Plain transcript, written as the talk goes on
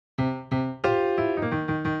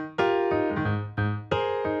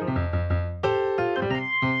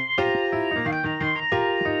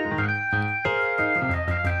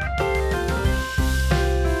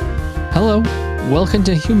Hello, welcome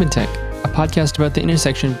to Human Tech, a podcast about the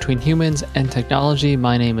intersection between humans and technology.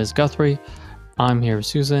 My name is Guthrie. I'm here with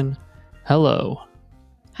Susan. Hello.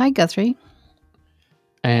 Hi, Guthrie.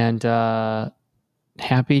 And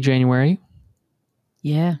happy January.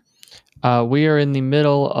 Yeah. We are in the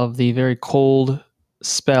middle of the very cold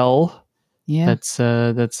spell Yeah.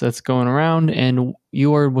 that's going around. And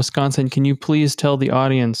you are in Wisconsin. Can you please tell the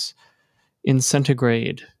audience in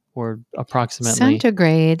centigrade or approximately?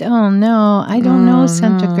 Centigrade. Oh no, I don't know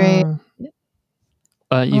centigrade.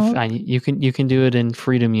 You can do it in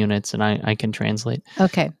freedom units, and I can translate.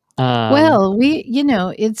 Okay. Well,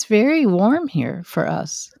 it's very warm here for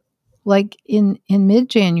us. Like in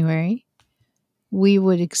mid-January, we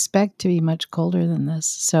would expect to be much colder than this.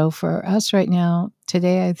 So for us right now,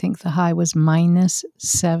 today, I think the high was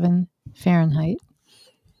 -7 Fahrenheit,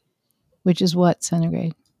 which is what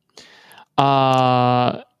centigrade?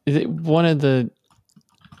 One of the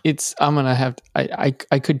I'm gonna have I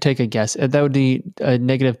could take a guess. That would be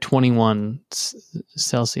 -21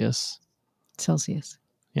 Celsius. Celsius.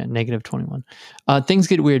 Yeah, -21. Things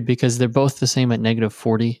get weird because they're both the same at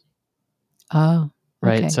 -40. Oh,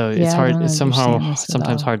 right. okay. So Yeah, it's I hard. don't It's understand this at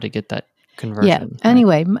sometimes all. hard to get that Yeah. conversion. right?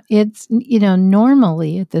 Anyway, it's,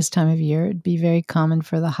 normally at this time of year, it'd be very common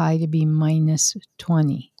for the high to be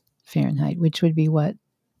 -20 Fahrenheit, which would be what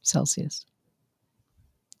Celsius?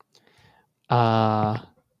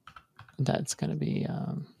 That's gonna be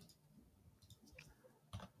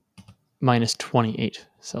 -28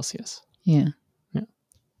 Celsius. Yeah. Yeah.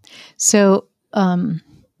 So,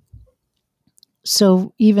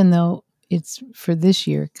 so even though it's for this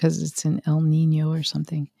year, because it's an El Nino or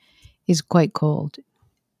something, is quite cold,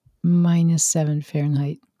 -7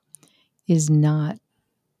 Fahrenheit is not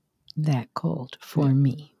that cold for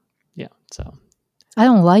me. Yeah. So, I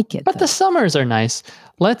don't like it, but the though. summers are nice.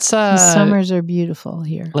 Let's The summers are beautiful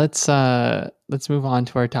here. let's move on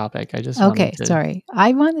to our topic. I just Okay, wanted to... sorry.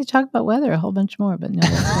 I wanted to talk about weather a whole bunch more, but no.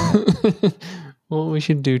 Let's go. Well, we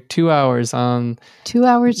should do 2 hours on 2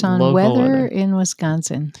 hours on local weather in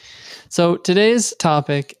Wisconsin. So today's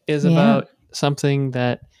topic is about something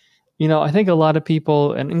that, I think a lot of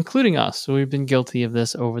people, and including us, so we've been guilty of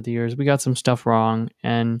this over the years. We got some stuff wrong,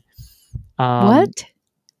 and What?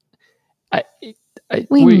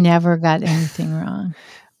 We never got anything wrong.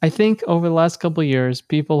 I think over the last couple of years,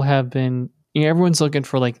 people have been, everyone's looking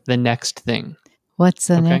for like the next thing. What's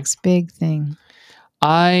the next big thing?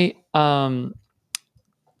 I've been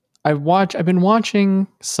watching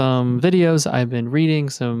some videos. I've been reading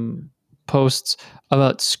some posts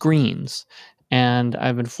about screens, and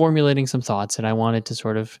I've been formulating some thoughts, and I wanted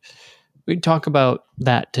to we talk about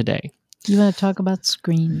that today. You want to talk about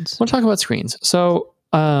screens? We'll talk about screens. So,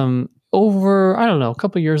 over, I don't know, a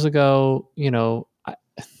couple of years ago,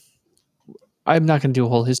 I'm not going to do a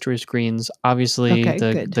whole history of screens. Obviously,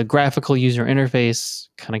 the graphical user interface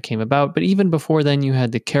kind of came about, but even before then, you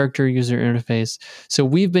had the character user interface. So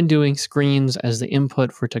we've been doing screens as the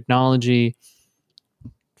input for technology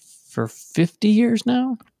for 50 years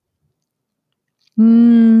now.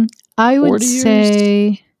 I would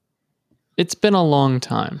say it's been a long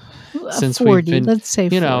time since 40. We've been. Let's say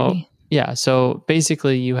 40. Yeah. So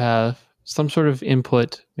basically, you have some sort of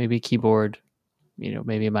input, maybe a keyboard,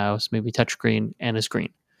 maybe a mouse, maybe touchscreen, and a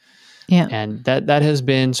screen. Yeah. And that has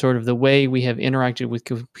been sort of the way we have interacted with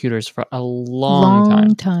computers for a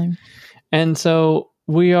long time. And so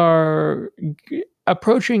we are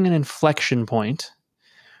approaching an inflection point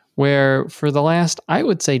where for the last, I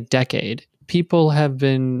would say, decade, people have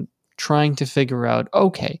been trying to figure out,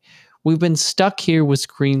 okay, we've been stuck here with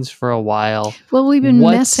screens for a while. Well, we've been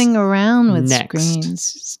messing around with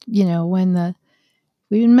screens, we've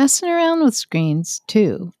been messing around with screens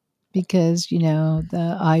too, because,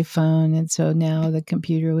 the iPhone. And so now the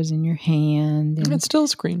computer was in your hand. And it's still a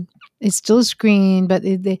screen. It's still a screen, but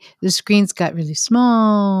the screens got really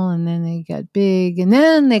small, and then they got big, and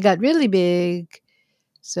then they got really big.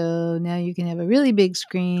 So now you can have a really big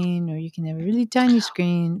screen, or you can have a really tiny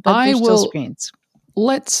screen, but they're still screens.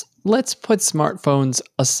 Let's put smartphones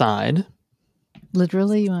aside.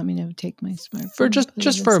 Literally, you want me to take my smartphone for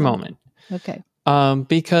just for a moment? Okay.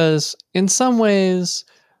 Because in some ways,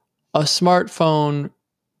 a smartphone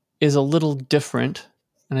is a little different,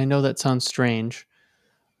 and I know that sounds strange,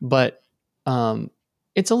 but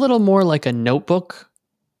it's a little more like a notebook.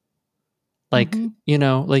 Like,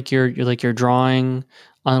 like you're drawing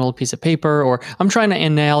on a little piece of paper, or I'm trying to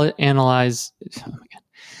analyze. Oh my God.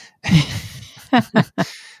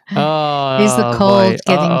 Is the cold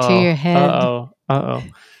getting to your head?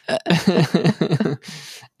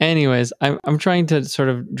 Anyways, I'm trying to sort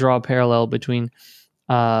of draw a parallel between,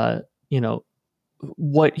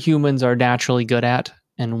 what humans are naturally good at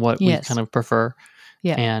and what we kind of prefer.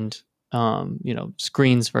 Yeah. And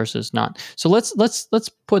screens versus not. So let's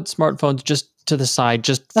put smartphones just to the side,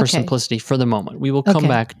 just for simplicity, for the moment. We will come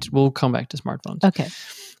back. We'll come back to smartphones. Okay.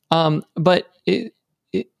 But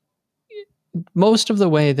most of the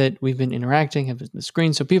way that we've been interacting have been the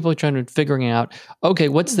screen. So people are trying to figuring out, okay,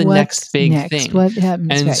 what's the next big thing? What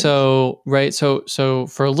happens? And so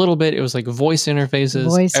for a little bit, it was like voice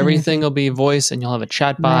interfaces. Everything will be voice, and you'll have a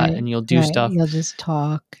chat bot, and you'll do stuff. You'll just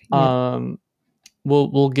talk.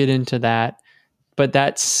 We'll get into that, but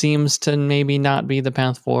that seems to maybe not be the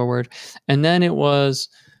path forward. And then it was,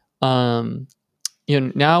 now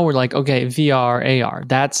we're like, okay, VR, AR,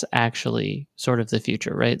 that's actually sort of the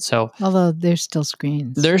future, right? So although there's still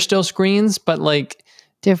screens. There's still screens, but like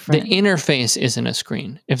different. The interface isn't a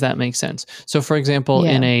screen, if that makes sense. So for example,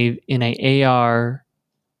 in a AR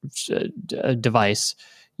device,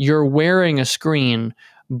 you're wearing a screen,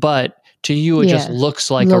 but to you it just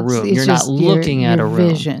looks like a room. You're not looking at a room.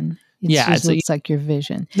 Vision. It looks like your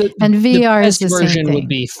vision. And VR is the same thing. Version would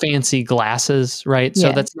be fancy glasses, right?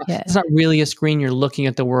 So that's not really a screen. You're looking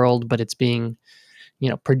at the world, but it's being,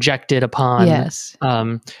 projected upon. Yes.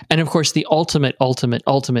 And of course, the ultimate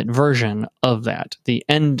version of that, the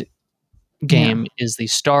end game, is the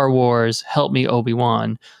Star Wars Help Me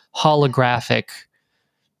Obi-Wan holographic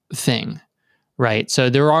thing, right? So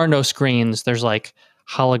there are no screens. There's like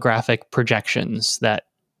holographic projections that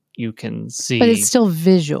you can see. But it's still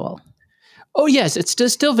visual. Oh, yes, it's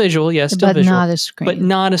still visual. Yes, still but visual. Not a screen. But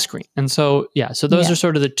not a screen. And so, so those are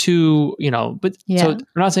sort of the two, so we're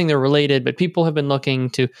not saying they're related, but people have been looking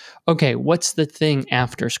to, okay, what's the thing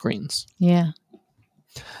after screens? Yeah.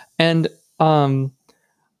 And there's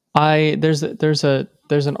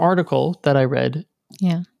an article that I read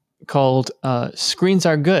called Screens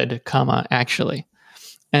Are Good, Actually.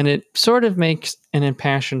 And it sort of makes an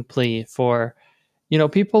impassioned plea for,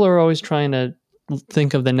 people are always trying to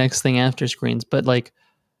think of the next thing after screens, but like,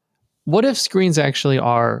 what if screens actually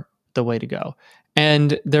are the way to go?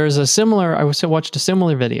 And there's I watched a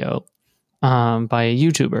similar video by a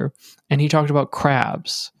YouTuber, and he talked about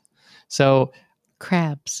crabs. So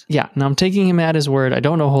crabs. Yeah. Now I'm taking him at his word. I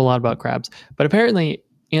don't know a whole lot about crabs, but apparently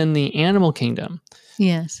in the animal kingdom,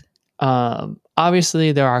 yes,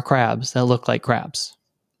 obviously there are crabs that look like crabs,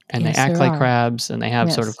 and they act like crabs, and they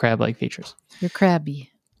have sort of crab-like features. You're crabby.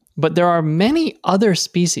 But there are many other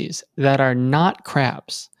species that are not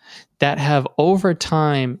crabs that have over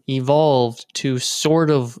time evolved to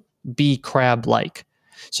sort of be crab-like.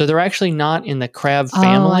 So they're actually not in the crab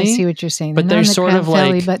family. Oh, I see what you're saying. But they're sort of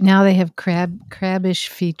family, like, but now they have crabbish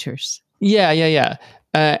features. Yeah.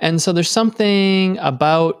 And so there's something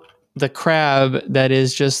about the crab that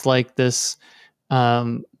is just like this.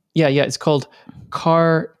 It's called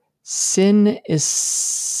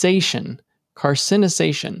carcinicization,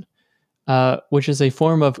 which is a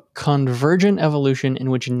form of convergent evolution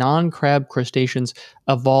in which non-crab crustaceans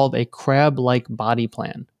evolve a crab-like body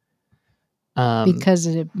plan. Because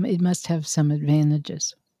it must have some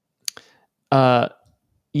advantages. So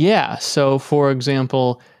for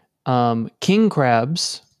example, king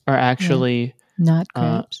crabs are actually not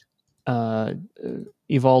crabs.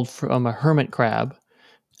 Evolved from a hermit crab.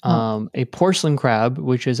 A porcelain crab,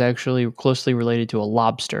 which is actually closely related to a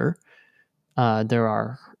lobster. There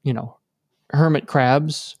are, hermit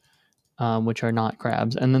crabs, which are not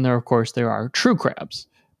crabs. And then there are true crabs,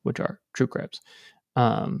 which are true crabs.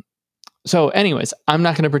 So anyways, I'm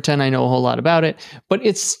not going to pretend I know a whole lot about it, but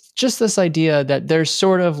it's just this idea that there's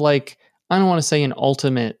sort of like, I don't want to say an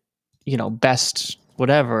ultimate, best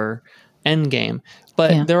whatever end game,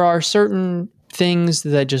 but there are certain things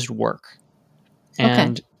that just work.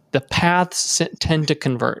 And the paths tend to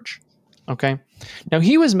converge. Okay. Now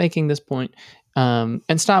he was making this point, and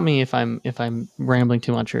stop me if I'm rambling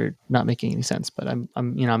too much or not making any sense. But I'm.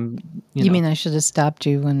 You mean I should have stopped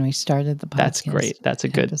you when we started the podcast? That's great. That's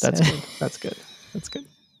good. That's good.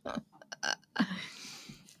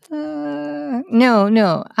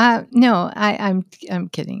 No. I'm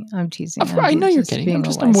kidding. I'm teasing. I know you're kidding.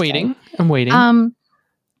 I'm waiting. I'm waiting.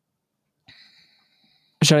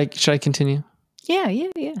 Should I continue? Yeah.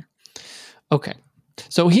 Okay.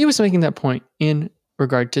 So he was making that point in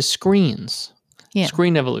regard to screens. Yeah.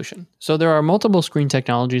 Screen evolution. So there are multiple screen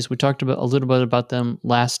technologies. We talked about a little bit about them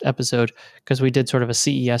last episode because we did sort of a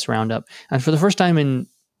CES roundup. And for the first time in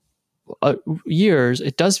years,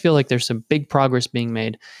 it does feel like there's some big progress being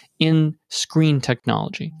made in screen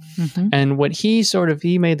technology. Mm-hmm. And what he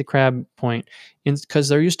made the crab point, because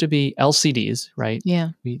there used to be LCDs, right? Yeah.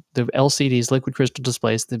 The LCDs, liquid crystal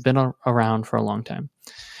displays, they've been around for a long time.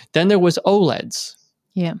 Then there was OLEDs.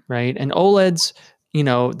 Yeah. Right. And OLEDs,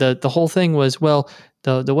 the whole thing was, well,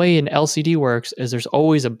 the way an LCD works is there's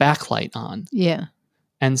always a backlight on. Yeah.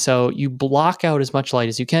 And so you block out as much light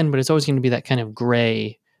as you can, but it's always going to be that kind of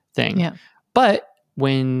gray thing. Yeah. But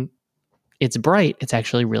when it's bright, it's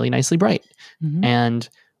actually really nicely bright. Mm-hmm. And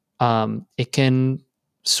it can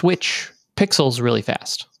switch pixels really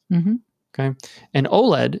fast. Mm-hmm. Okay. And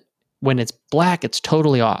OLED, when it's black, it's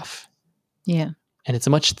totally off. Yeah. And it's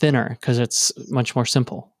much thinner because it's much more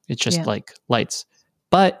simple. It's just Yeah. like lights.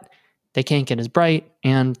 But they can't get as bright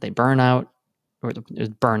and they burn out or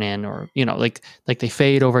burn in, or, like they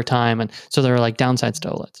fade over time. And so there are like downsides to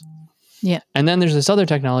OLEDs. Yeah. And then there's this other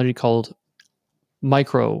technology called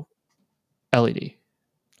micro LED.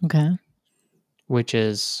 Okay. Which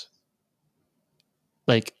is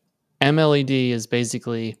like MLED is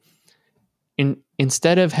basically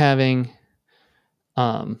instead of having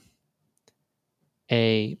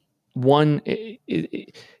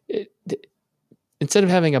instead of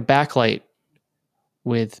having a backlight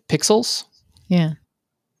with pixels, yeah,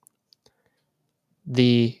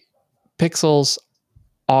 the pixels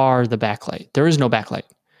are the backlight. There is no backlight.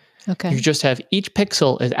 Okay. You just have each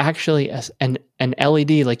pixel is actually an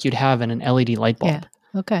LED like you'd have in an LED light bulb. Yeah.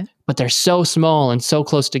 Okay. But they're so small and so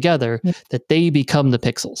close together Yeah. that they become the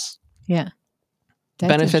pixels. Yeah. The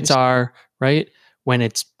benefits are, right, when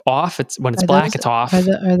it's off, when it's black, it's off.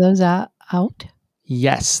 Are those out?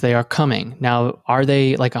 Yes, they are coming. Now, are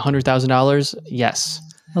they like $100,000? Yes.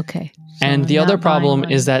 Okay. So and the other problem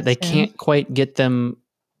is that they can't quite get them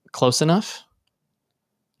close enough.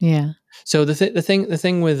 Yeah. So the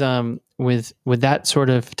thing with that sort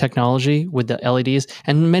of technology with the LEDs,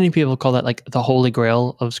 and many people call that like the holy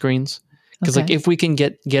grail of screens, because like if we can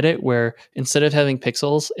get it where instead of having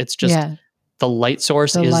pixels, it's just the light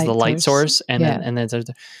source is the light source, and then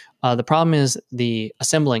the problem is the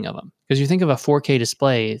assembling of them, because you think of a 4K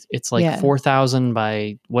display, it's like 4,000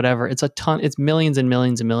 by whatever, it's a ton, it's millions and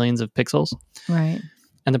millions and millions of pixels, right?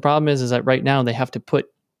 And the problem is that right now they have to put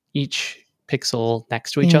each pixel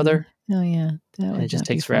next to each other. Oh yeah, and it just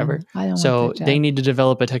takes forever. I don't so want that job. They need to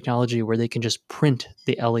develop a technology where they can just print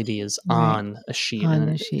the LEDs on a sheet.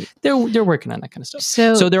 They're working on that kind of stuff.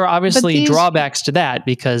 So there are obviously drawbacks to that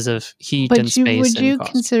because of heat and space. Would you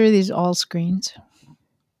cost. consider these all screens?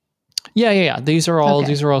 Yeah. These are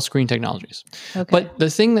all screen technologies. Okay. But the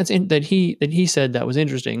thing that he said that was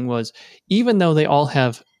interesting was, even though they all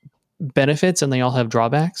have benefits and they all have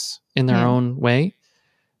drawbacks in their own way.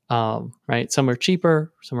 Right? Some are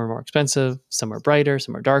cheaper, some are more expensive, some are brighter,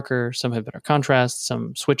 some are darker, some have better contrast,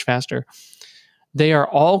 some switch faster. They are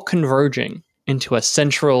all converging into a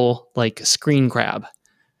central like screen grab.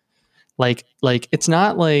 Like it's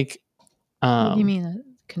not like. What do you mean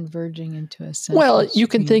converging into a central? Well, you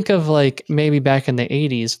can think of like maybe back in the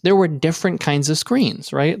 80s, there were different kinds of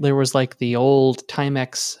screens, right? There was like the old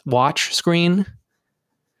Timex watch screen.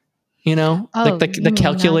 Like the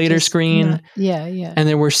calculator screen. Yeah. And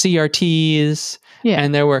there were CRTs. Yeah.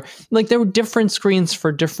 And there were different screens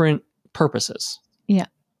for different purposes. Yeah.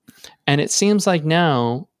 And it seems like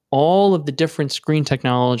now all of the different screen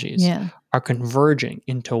technologies are converging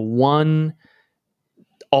into one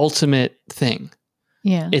ultimate thing.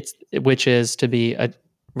 Yeah. Which is to be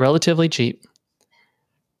relatively cheap,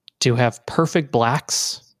 to have perfect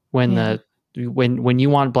blacks when when you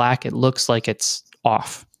want black, it looks like it's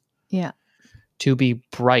off. Yeah. To be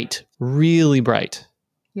bright, really bright.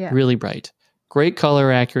 Yeah. Really bright. Great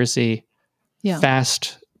color accuracy. Yeah.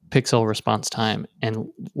 Fast pixel response time, and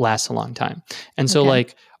lasts a long time. And so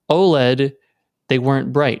like OLED, they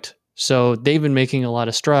weren't bright. So they've been making a lot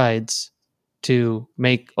of strides to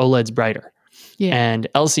make OLEDs brighter. Yeah. And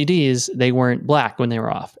LCDs, they weren't black when they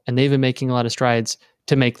were off. And they've been making a lot of strides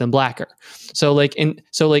to make them blacker. So like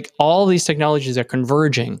all these technologies are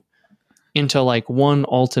converging into like one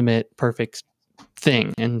ultimate perfect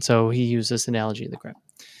thing. And so he used this analogy of the grab.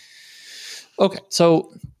 Okay,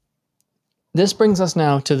 so this brings us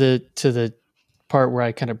now to the part where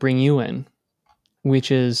I kind of bring you in, which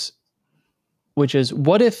is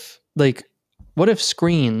what if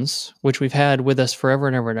screens, which we've had with us forever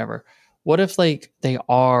and ever and ever, what if like they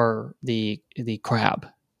are the crab?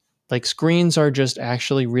 Like screens are just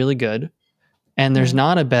actually really good, and there's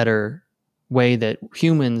not a better way that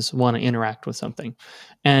humans want to interact with something.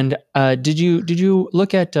 And did you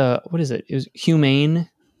look at what is it? It was Humane,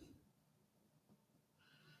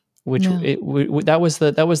 which that was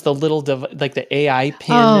the little like the AI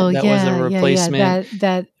pin that was a replacement.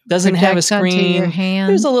 That doesn't have a screen. Your hand.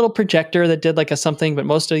 There's a little projector that did like a something, but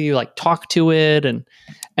most of you like talk to it,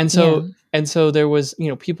 and so there was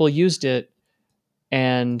people used it,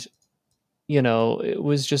 and it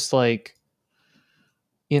was just like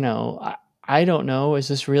I don't know. Is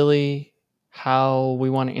this really how we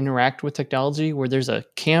want to interact with technology, where there's a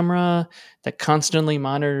camera that constantly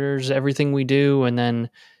monitors everything we do and then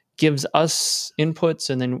gives us inputs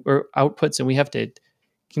and then or outputs, and we have to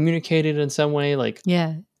communicate it in some way?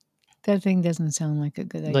 Yeah, that thing doesn't sound like a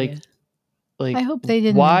good idea. Like I hope they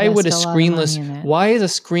didn't invest a lot of money in that. why is a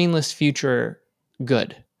screenless future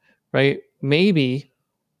good? Right? Maybe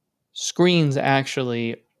screens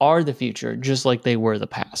actually are the future, just like they were the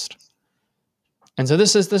past. And so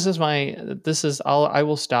I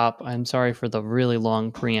will stop. I'm sorry for the really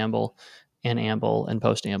long preamble and amble and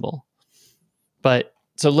post amble. But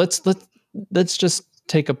so let's just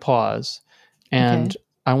take a pause, and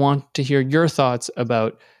I want to hear your thoughts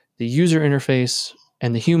about the user interface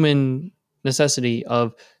and the human necessity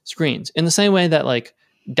of screens. In the same way that like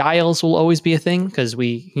dials will always be a thing, because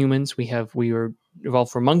we humans we were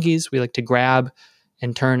evolved from monkeys. We like to grab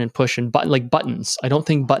and turn and push and button, like buttons. I don't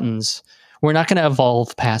think buttons. We're not going to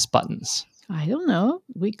evolve past buttons. I don't know.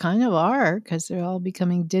 We kind of are, because they're all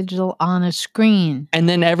becoming digital on a screen. And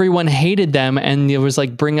then everyone hated them, and it was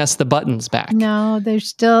like, bring us the buttons back. No, they're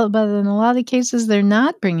still, but in a lot of cases, they're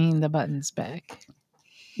not bringing the buttons back.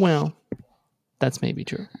 Well, that's maybe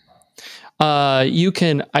true. You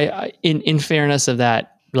can, in fairness of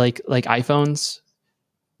that, like iPhones,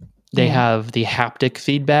 they have the haptic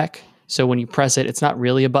feedback. So when you press it, it's not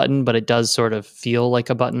really a button, but it does sort of feel like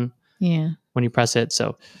a button. Yeah. When you press it.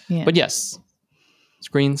 So, but yes,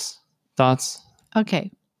 screens, thoughts.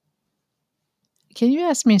 Okay. Can you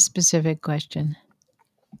ask me a specific question?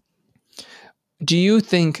 Do you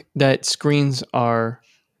think that screens are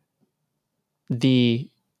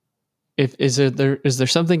is there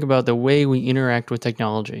something about the way we interact with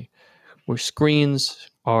technology where screens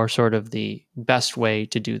are sort of the best way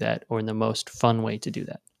to do that, or the most fun way to do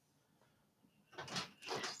that?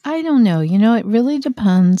 I don't know. It really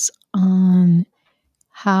depends on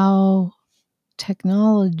how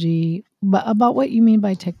technology, but about what you mean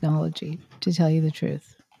by technology, to tell you the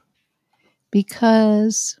truth.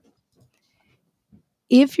 Because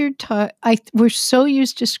if you're we're so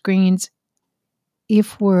used to screens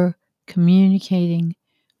if we're communicating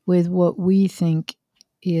with what we think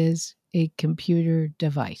is a computer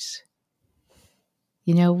device.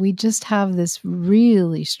 We just have this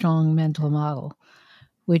really strong mental model,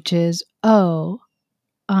 which is, oh,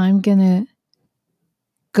 I'm going to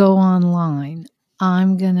go online.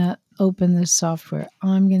 I'm going to open this software.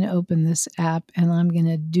 I'm going to open this app, and I'm going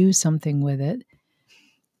to do something with it.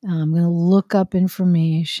 I'm going to look up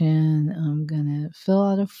information. I'm going to fill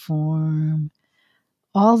out a form,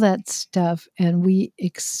 all that stuff. And we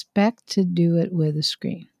expect to do it with a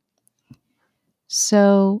screen.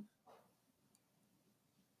 So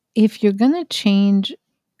if you're going to change,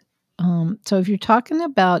 so if you're talking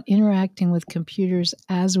about interacting with computers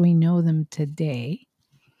as we know them today,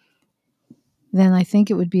 then I think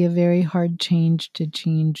it would be a very hard change to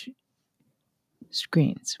change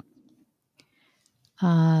screens.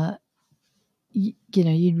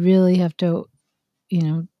 You'd really have to,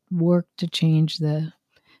 work to change the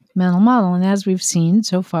mental model. And as we've seen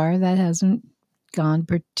so far, that hasn't gone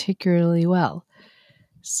particularly well.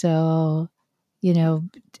 So,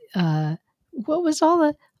 what was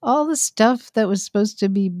all the stuff that was supposed to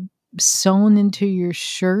be sewn into your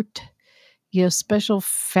shirt? Special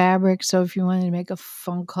fabric. So if you wanted to make a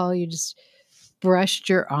phone call, you just brushed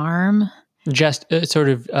your arm. Just sort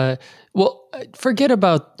of, forget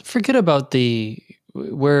about the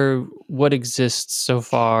what exists so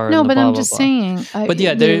far. No, but I'm just saying. But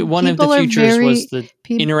yeah, one of the futures was the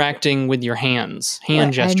interacting with your hands,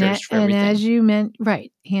 hand gestures for everything. And as you meant,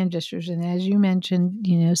 right, hand gestures, and as you mentioned,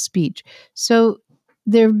 speech. So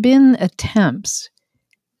there have been attempts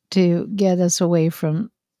to get us away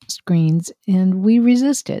from screens, and we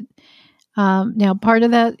resisted. Now, part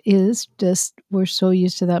of that is just we're so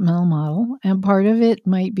used to that mental model, and part of it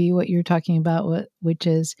might be what you're talking about, which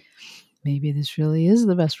is maybe this really is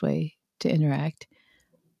the best way to interact.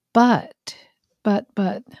 But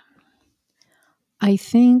I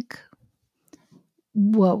think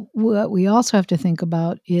what we also have to think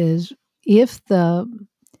about is if the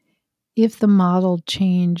model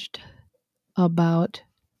changed about,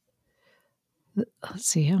 let's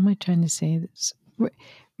see, how am I trying to say this?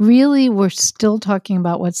 Really, we're still talking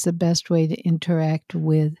about what's the best way to interact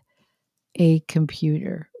with a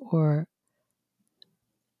computer or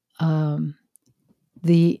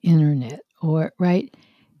the internet, or right.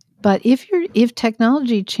 But if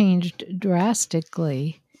technology changed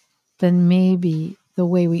drastically, then maybe the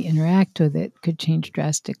way we interact with it could change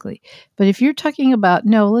drastically. But if you're talking about,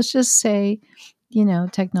 no, let's just say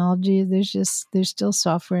technology, there's still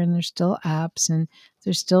software and there's still apps and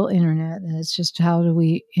there's still internet, and it's just how do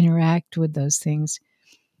we interact with those things.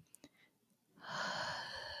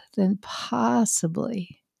 Then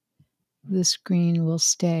possibly the screen will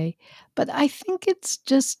stay. But I think it's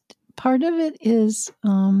just part of it is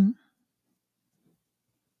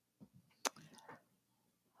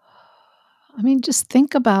just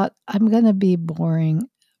think about, I'm going to be boring,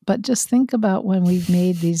 but just think about when we've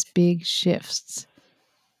made these big shifts,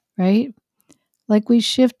 right? Like we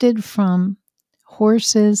shifted from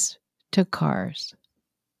horses to cars.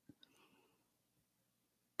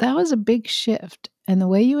 That was a big shift. And the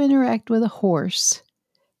way you interact with a horse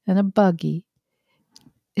and a buggy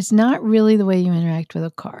is not really the way you interact with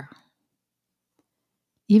a car.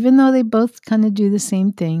 Even though they both kind of do the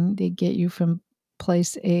same thing, they get you from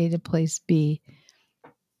place A to place B.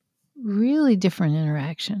 Really different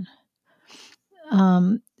interaction.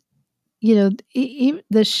 The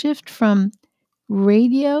shift from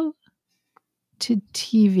radio to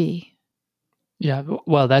TV. Yeah,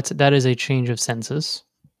 well, that is a change of senses.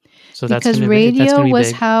 So because radio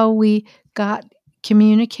was how we got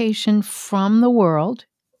communication from the world,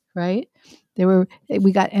 right?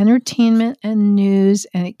 We got entertainment and news,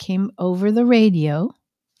 and it came over the radio.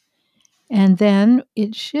 And then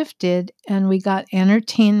it shifted, and we got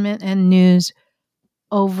entertainment and news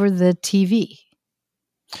over the TV.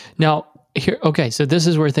 Now, okay, so this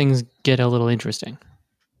is where things get a little interesting.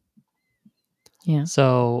 Yeah.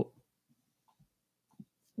 So,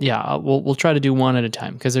 yeah, we'll try to do one at a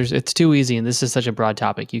time because it's too easy, and this is such a broad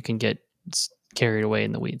topic. You can get carried away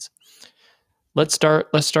in the weeds. Let's start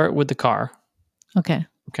with the car. Okay.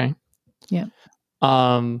 Yeah.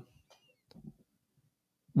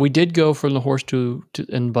 We did go from the horse to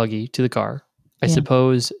and buggy to the car. I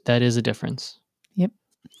suppose that is a difference. Yep.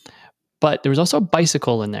 But there was also a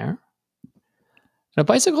bicycle in there. And a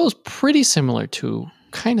bicycle is kind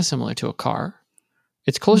of similar to a car.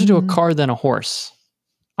 It's closer to a car than a horse,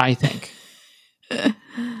 I think.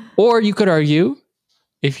 Or you could argue,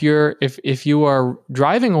 if you are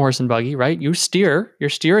driving a horse and buggy, right? You're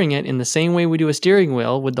steering it in the same way we do a steering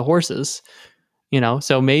wheel with the horses,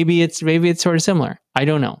 so maybe it's sort of similar. I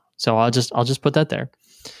don't know. So I'll just put that there.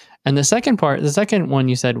 And the second one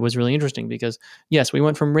you said was really interesting because yes, we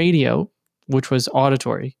went from radio, which was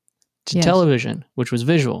auditory, to television, which was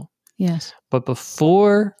visual. Yes. But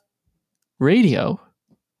before radio,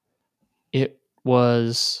 it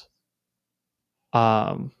was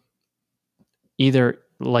either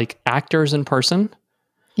like actors in person,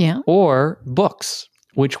 or books,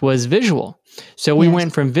 which was visual. So we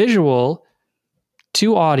went from visual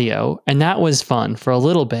to audio, and that was fun for a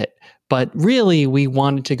little bit. But really, we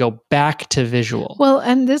wanted to go back to visual. Well,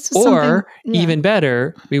 and this is even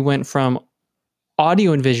better, we went from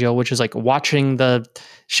audio and visual, which is like watching the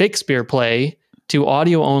Shakespeare play, to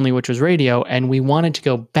audio only, which was radio, and we wanted to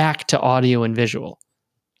go back to audio and visual.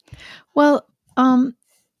 Well,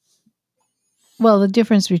 the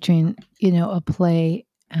difference between, a play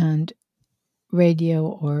and radio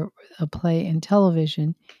or a play and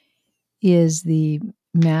television is the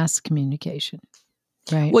mass communication,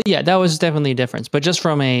 right? Well, yeah, that was definitely a difference, but just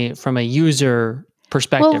from a user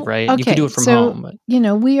perspective, right? Okay, you could do it from home. But.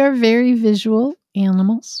 We are very visual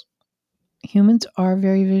animals. Humans are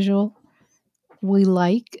very visual. We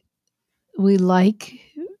like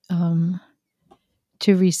to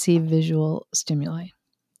receive visual stimuli.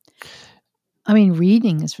 I mean,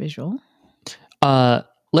 reading is visual. Can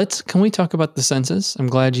we talk about the senses? I'm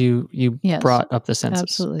glad you brought up the senses.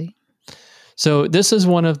 Absolutely. So this is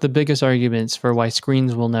one of the biggest arguments for why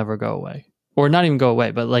screens will never go away. Or not even go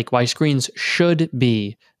away, but like why screens should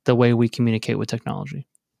be the way we communicate with technology.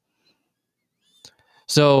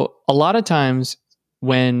 So a lot of times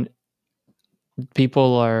when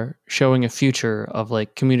people are showing a future of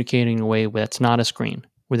like communicating in a way that's not a screen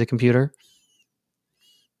with a computer,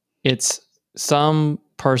 it's some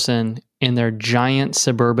person in their giant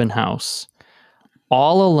suburban house,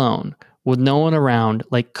 all alone, with no one around,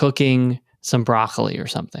 like cooking some broccoli or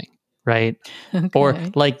something, right? Okay. Or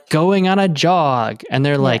like going on a jog, and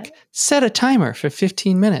they're like, set a timer for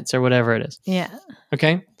 15 minutes or whatever it is. Yeah.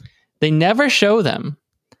 Okay. They never show them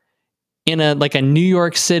in a New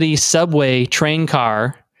York City subway train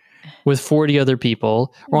car with 40 other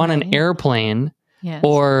people, or on an airplane,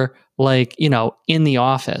 or in the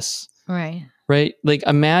office. Right. Right. Like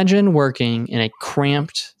imagine working in a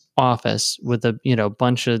cramped office with a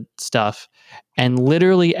bunch of stuff, and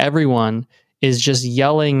literally everyone is just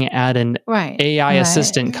yelling at an AI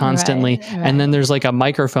assistant constantly. And then there's like a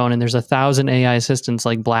microphone and there's 1,000 AI assistants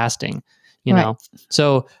like blasting, you know?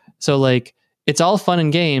 So like it's all fun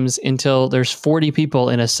and games until there's 40 people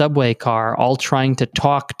in a subway car all trying to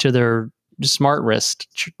talk to their smart wrist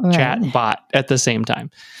chat bot at the same time.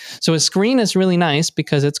 So a screen is really nice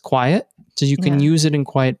because it's quiet, so you can use it in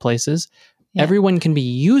quiet places. Yeah. Everyone can be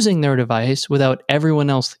using their device without everyone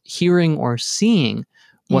else hearing or seeing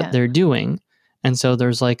what they're doing. And so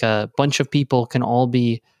there's like a bunch of people can all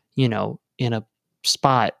be, you know, in a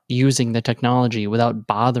spot using the technology without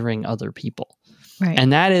bothering other people. Right.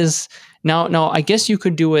 And that is now I guess you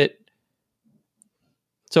could do it.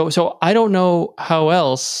 So I don't know how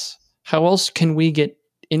else can we get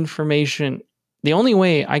information. The only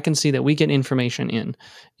way I can see that we get information in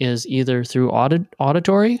is either through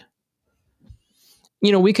auditory.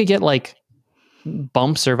 You know, we could get like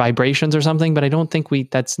bumps or vibrations or something, but I don't think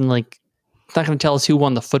it's not going to tell us who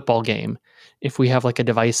won the football game if we have like a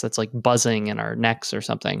device that's like buzzing in our necks or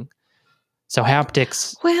something. So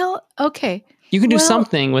haptics. Well, okay. You can do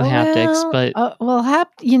something with haptics, but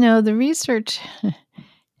the research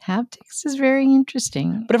haptics is very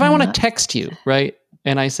interesting. But if I want to text you, right?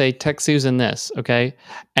 And I say text using this, okay?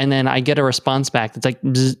 And then I get a response back that's like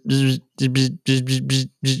bzz, bzz, bzz, bzz, bzz,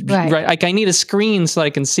 bzz, right? Like I need a screen so I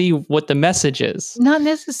can see what the message is. Not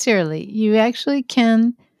necessarily. You actually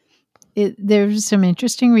can. There's some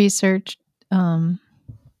interesting research.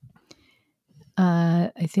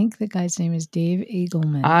 I think the guy's name is Dave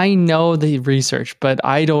Eagleman. I know the research, but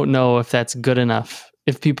I don't know if that's good enough.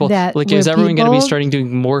 If people is everyone going to be starting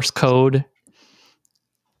doing Morse code?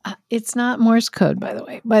 It's not Morse code, by the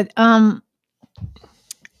way, but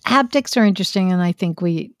haptics are interesting, and I think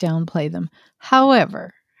we downplay them.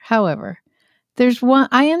 However, there's one.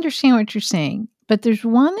 I understand what you're saying, but there's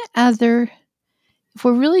one other. If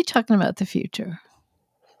we're really talking about the future,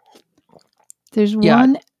 there's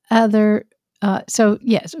one other. So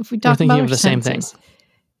yes, if we talk about our senses, same thing.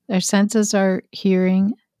 Our senses are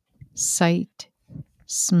hearing, sight,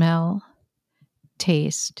 smell,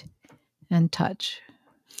 taste, and touch.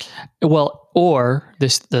 Well, or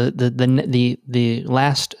this the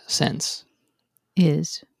last sense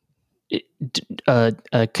is a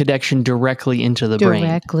connection directly into the brain.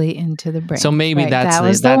 Directly into the brain. So maybe that's the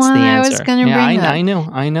answer. I was going to bring up. I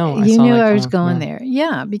know. You knew I was going there.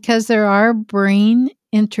 Yeah, because there are brain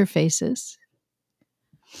interfaces.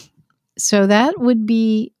 So that would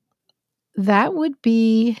be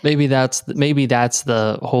maybe that's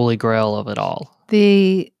the holy grail of it all.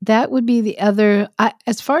 That would be the other.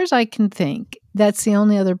 As far as I can think, that's the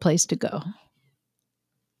only other place to go.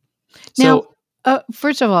 Now,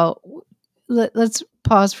 first of all, let's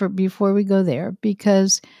pause before we go there,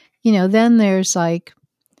 because then there's like,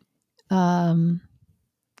 we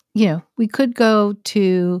could go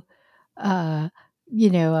to.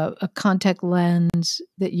 A contact lens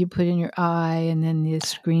that you put in your eye, and then the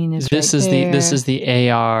screen is this is the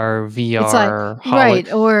AR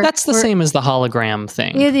VR or that's the same as the hologram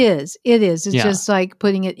thing. It is it's just like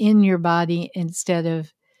putting it in your body instead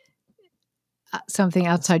of something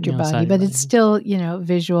outside your body, but it's still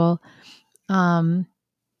visual. I mean,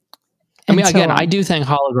 again, I do think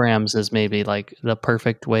holograms is maybe like the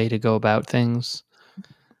perfect way to go about things.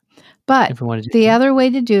 But the other way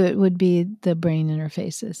to do it would be the brain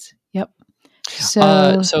interfaces. Yep. So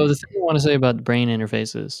the thing I want to say about the brain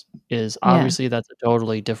interfaces is obviously that's a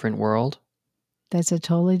totally different world. That's a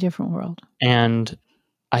totally different world. And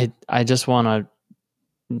I just want to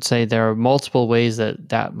say there are multiple ways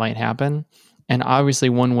that might happen. And obviously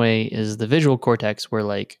one way is the visual cortex, where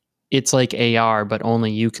like it's like AR, but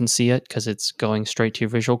only you can see it because it's going straight to your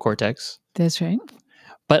visual cortex. That's right.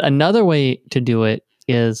 But another way to do it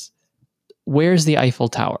is, where's the Eiffel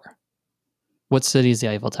Tower? What city is the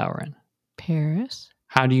Eiffel Tower in? Paris.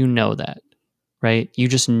 How do you know that? Right? You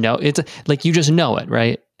just know it's like you just know it,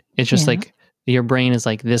 right? It's just like your brain is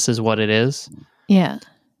like, this is what it is. Yeah.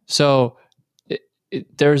 So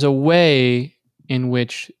there's a way in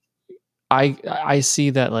which I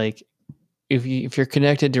see that, like, if you're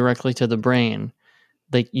connected directly to the brain,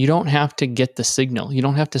 like you don't have to get the signal. You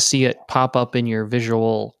don't have to see it pop up in your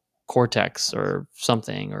visual cortex or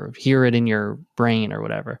something, or hear it in your brain or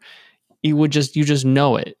whatever. You just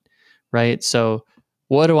know it, right? So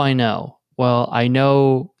what do I know? Well, I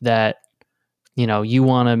know that, you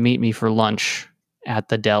want to meet me for lunch at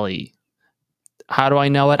the deli. How do I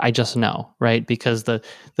know it? I just know, right? Because the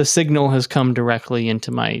signal has come directly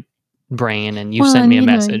into my brain, and you sent me a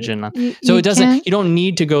message, and so it doesn't. You don't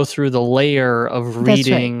need to go through the layer of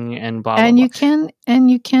reading and blah blah. And blah. you can,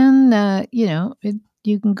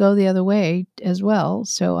 you can go the other way as well.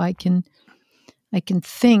 So I can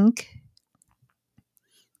think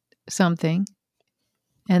something,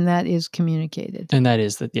 And that is communicated. And that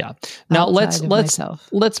is that, yeah. Now let's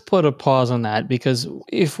put a pause on that, because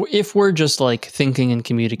if we're just like thinking and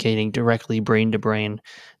communicating directly brain to brain,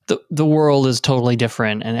 the world is totally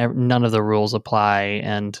different, and none of the rules apply,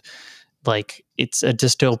 and like it's a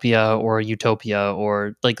dystopia or a utopia,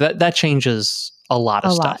 or like that changes a lot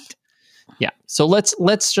of stuff. Yeah. So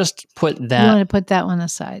let's just put that. You want to put that one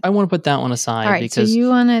aside? I want to put that one aside. All right. Because so you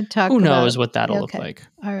want to talk who about, knows what that'll look like.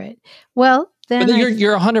 All right. Well, then but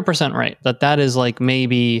you're 100% right that is like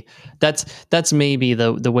maybe that's maybe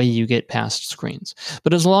the way you get past screens.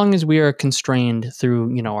 But as long as we are constrained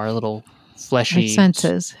through, our little fleshy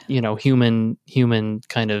senses, human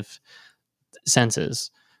kind of senses,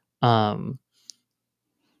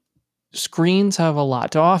 screens have a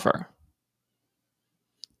lot to offer.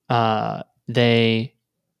 It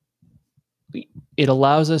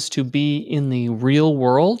allows us to be in the real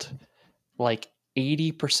world like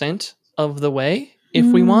 80% of the way if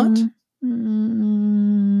we want.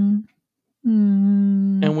 And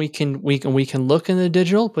we can look in the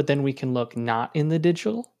digital, but then we can look not in the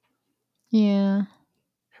digital. Yeah.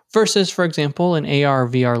 Versus, for example, an AR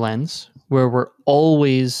VR lens where we're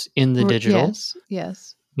always in the digital.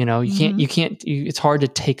 Yes. You can't. It's hard to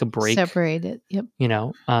take a break. Separate it. Yep.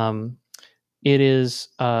 It is.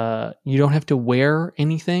 You don't have to wear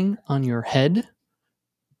anything on your head.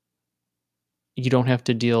 You don't have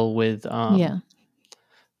to deal with the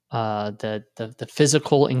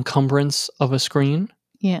physical encumbrance of a screen.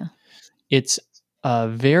 Yeah. It's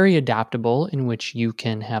very adaptable, in which you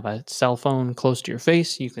can have a cell phone close to your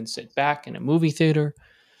face. You can sit back in a movie theater.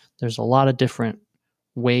 There's a lot of different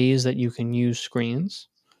ways that you can use screens.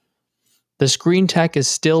 The screen tech is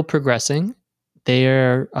still progressing.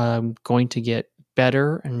 They're going to get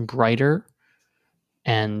better and brighter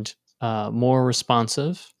and more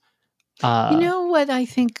responsive. You know what I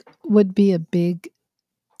think would be a big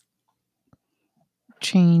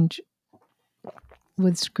change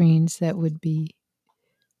with screens that would be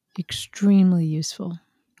extremely useful?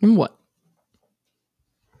 And what?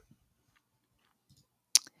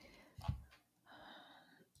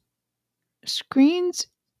 Screens,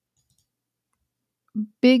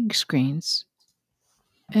 big screens.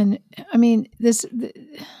 And I mean,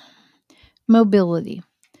 mobility.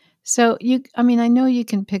 So I know you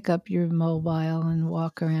can pick up your mobile and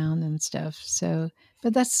walk around and stuff.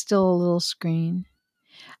 But that's still a little screen.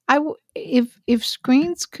 If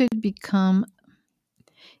screens could become,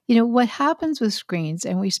 what happens with screens,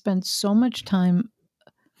 and we spend so much time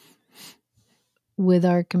with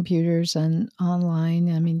our computers and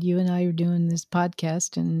online. I mean, you and I are doing this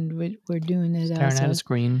podcast, and we're doing it staring at a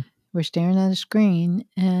screen. We're staring at a screen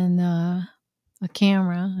and a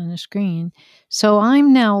camera and a screen. So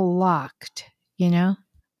I'm now locked,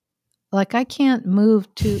 like I can't move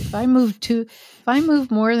if I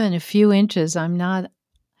move more than a few inches, I'm not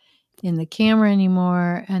in the camera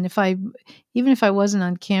anymore. And even if I wasn't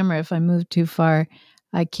on camera, if I moved too far,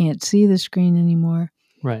 I can't see the screen anymore.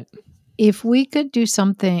 Right. If we could do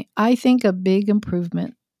something, I think a big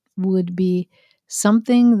improvement would be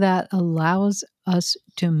something that allows us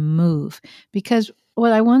to move. Because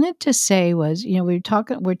what I wanted to say was, we're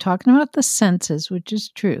talking about the senses, which is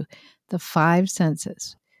true, the 5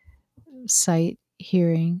 senses: sight,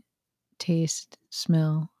 hearing, taste,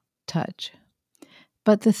 smell, touch.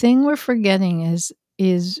 But the thing we're forgetting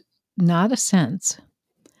is not a sense,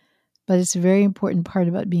 but it's a very important part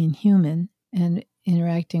about being human and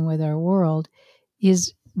interacting with our world,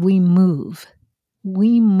 is we move.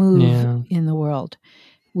 We move in the world.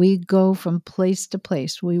 We go from place to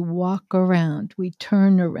place. We walk around. We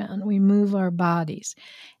turn around. We move our bodies.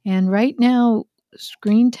 And right now,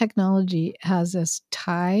 screen technology has us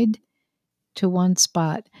tied to one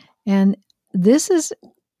spot. And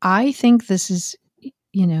I think this is,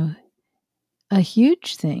 a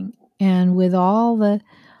huge thing. And with all the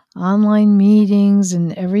online meetings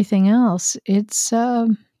and everything else, it's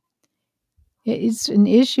an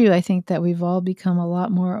issue, I think, that we've all become a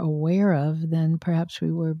lot more aware of than perhaps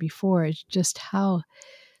we were before. It's just how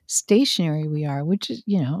stationary we are, which is,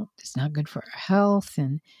 it's not good for our health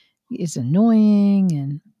and is annoying.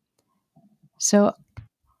 And so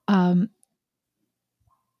I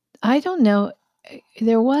don't know.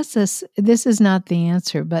 There was this is not the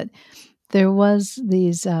answer, but there was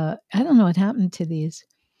these, I don't know what happened to these.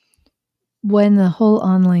 When the whole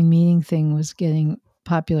online meeting thing was getting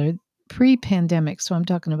popular pre-pandemic, so I'm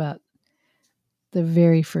talking about the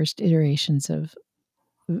very first iterations of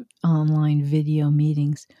online video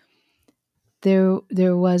meetings, there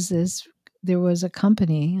was a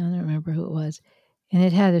company, I don't remember who it was, and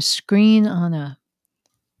it had a screen on a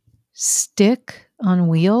stick on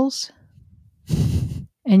wheels,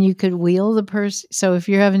 And you could wheel the person. So if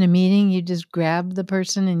you're having a meeting, you just grab the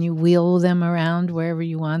person and you wheel them around wherever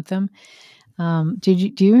you want them. Do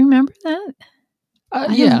you remember that?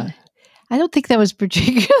 Yeah. I don't think that was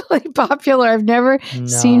particularly popular. I've never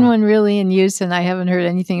seen one really in use, and I haven't heard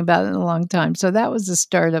anything about it in a long time. So that was a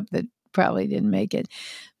startup that probably didn't make it.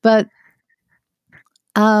 But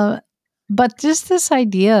just this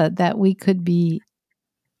idea that we could be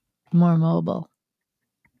more mobile.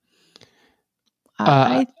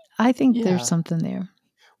 I think there's something there.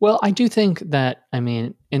 Well, I do think that, I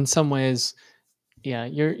mean, in some ways, yeah,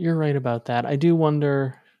 you're right about that. I do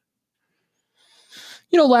wonder,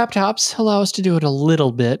 laptops allow us to do it a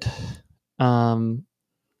little bit. A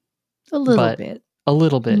little bit. A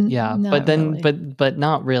little bit, yeah. Not really. But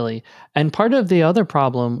not really. And part of the other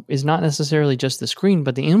problem is not necessarily just the screen,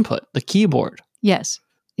 but the input, the keyboard. Yes.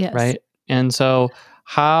 Right. And so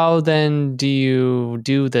how then do you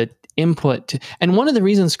do the input? And one of the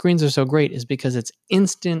reasons screens are so great is because it's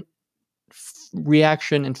instant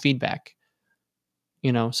reaction and feedback.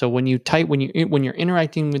 So when you type, when you're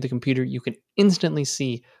interacting with the computer, you can instantly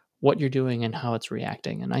see what you're doing and how it's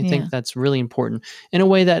reacting. And I think that's really important in a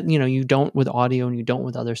way that, you don't with audio and you don't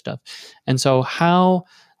with other stuff. And so how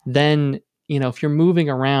then, if you're moving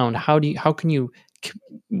around, how can you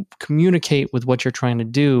communicate with what you're trying to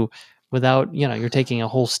do without, you're taking a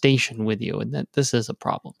whole station with you, and that this is a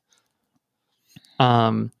problem.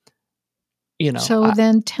 So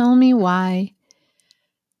then tell me why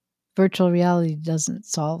virtual reality doesn't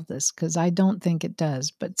solve this, because I don't think it does,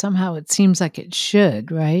 but somehow it seems like it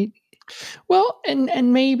should, right? Well,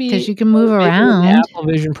 and maybe because you can move around. When the Apple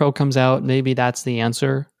Vision Pro comes out, maybe that's the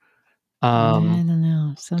answer. I don't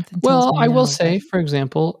know. Something. Well, I will say, for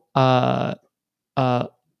example, I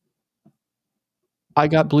got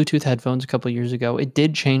Bluetooth headphones a couple of years ago. It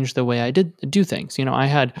did change the way I do things. I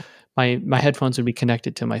had my headphones would be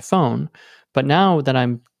connected to my phone, but now that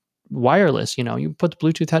I'm wireless, you put the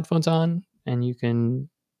Bluetooth headphones on and you can,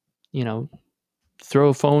 throw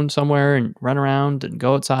a phone somewhere and run around and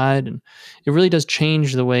go outside. And it really does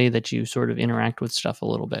change the way that you sort of interact with stuff a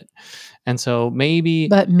little bit. And so maybe...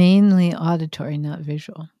 But mainly auditory, not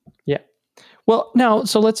visual. Yeah. Well, now,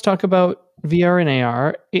 so let's talk about VR and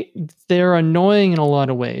AR. They're annoying in a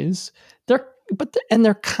lot of ways. They're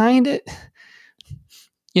kind of...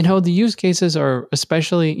 the use cases are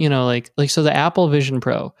especially, so the Apple Vision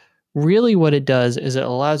Pro, really what it does is it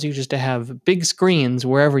allows you just to have big screens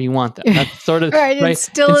wherever you want them. That's sort of right. It's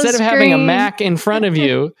still instead of having a Mac in front of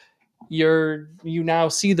you, you now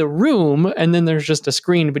see the room and then there's just a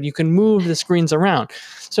screen, but you can move the screens around.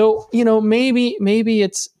 So, maybe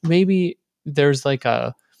there's like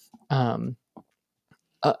the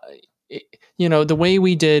way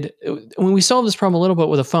we did when we solved this problem a little bit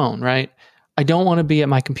with a phone, right? I don't want to be at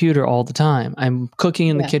my computer all the time. I'm cooking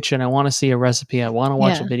in the kitchen. I want to see a recipe. I want to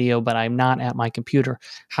watch a video, but I'm not at my computer.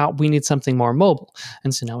 We need something more mobile.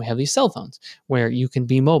 And so now we have these cell phones where you can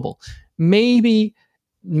be mobile. Maybe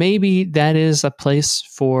that is a place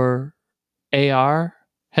for AR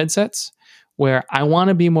headsets where I want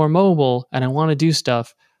to be more mobile and I want to do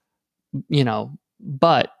stuff,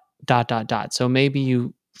 but ... So maybe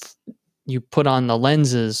you put on the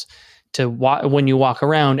lenses to when you walk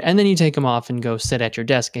around, and then you take them off and go sit at your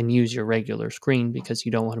desk and use your regular screen because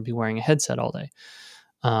you don't want to be wearing a headset all day.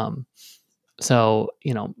 So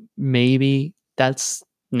maybe that's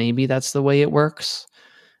the way it works.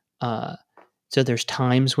 So there's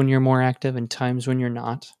times when you're more active and times when you're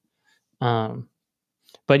not.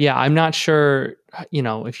 But yeah, I'm not sure.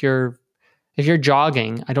 If you're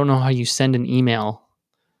jogging, I don't know how you send an email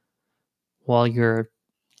while you're...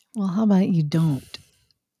 Well, how about you don't?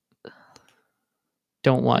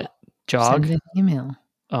 Don't what? Jog? Send an email.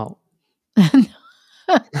 Oh.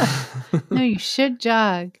 No, you should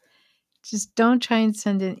jog. Just don't try and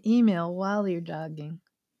send an email while you're jogging.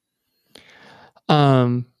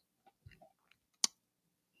 Yeah.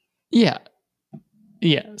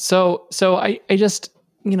 Yeah. So I just,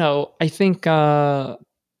 I think I'll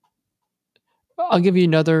give you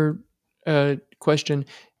another question.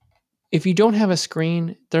 If you don't have a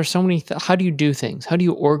screen, there's so many how do you do things? How do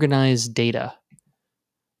you organize data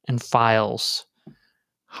and files?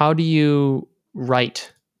 How do you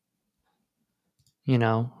write?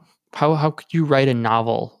 How could you write a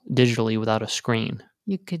novel digitally without a screen?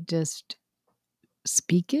 You could just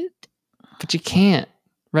speak it. But you can't,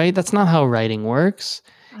 right? That's not how writing works.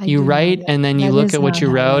 You write and then you look at what you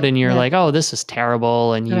wrote and you're like, oh, this is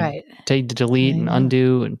terrible. And you take to delete and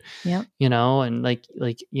undo and, and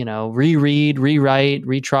reread, rewrite,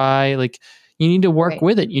 retry. Like you need to work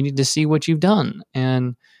with it. You need to see what you've done.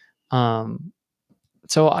 And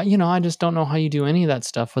So I just don't know how you do any of that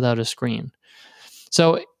stuff without a screen.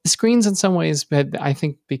 So screens in some ways, I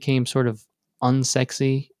think, became sort of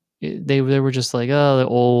unsexy. They were just like, oh, they're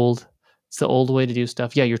old. It's the old way to do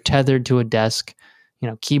stuff. Yeah, you're tethered to a desk,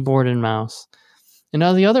 keyboard and mouse. And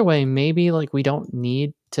now the other way, maybe like we don't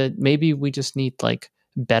need to. Maybe we just need like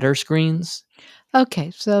better screens.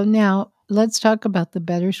 Okay, so now let's talk about the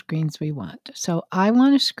better screens we want. So I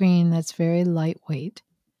want a screen that's very lightweight.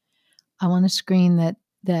 I want a screen that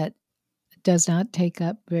does not take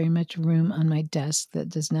up very much room on my desk, that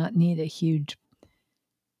does not need a huge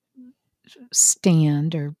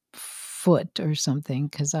stand or foot or something,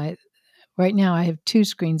 because right now I have 2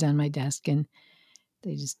 screens on my desk and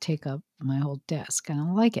they just take up my whole desk. I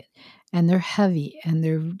don't like it. And they're heavy and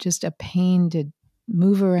they're just a pain to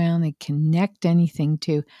move around and connect anything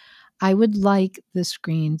to. I would like the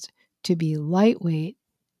screens to be lightweight,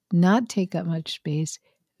 not take up much space.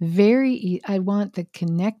 I want the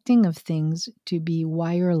connecting of things to be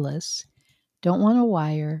wireless. Don't want a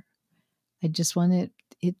wire. I just want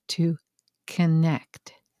it to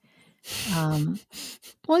connect.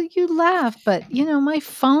 Well, you laugh, but my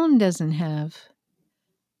phone doesn't have,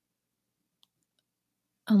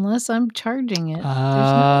 unless I'm charging it. There's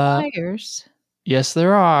no wires. Yes,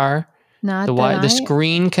 there are. Not the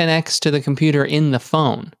screen connects to the computer in the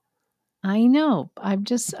phone. I know. I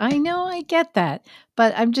know, I get that.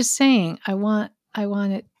 But I'm just saying, I want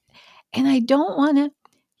it. And I don't want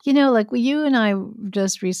to, like you and I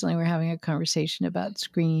just recently were having a conversation about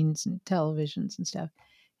screens and televisions and stuff.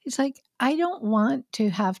 It's like, I don't want to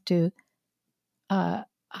have to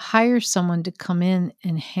hire someone to come in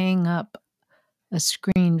and hang up a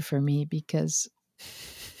screen for me because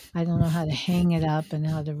I don't know how to hang it up and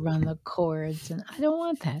how to run the cords. And I don't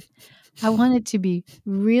want that. I want it to be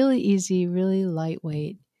really easy, really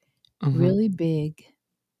lightweight, really big.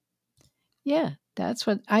 Yeah, that's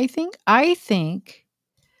what I think. I think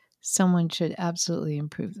someone should absolutely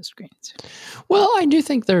improve the screens. Well, I do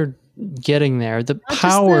think they're getting there. The Not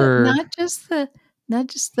power, not just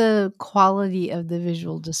the quality of the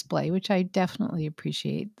visual display, which I definitely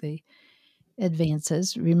appreciate the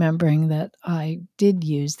advances, remembering that I did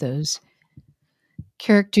use those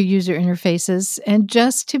character user interfaces. And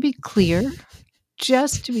just to be clear,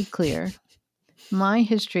 my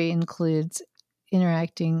history includes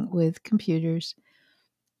interacting with computers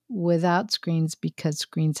without screens because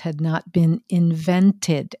screens had not been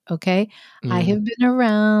invented. Okay. I have been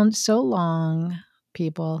around so long,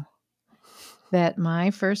 people, that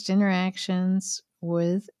my first interactions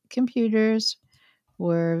with computers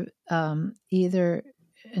were either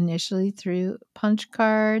initially through punch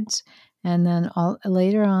cards and then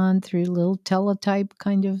later on through little teletype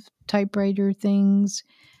kind of typewriter things.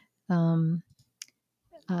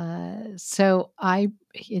 So I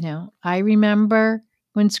remember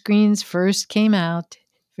when screens first came out,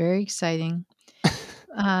 very exciting.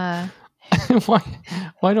 Why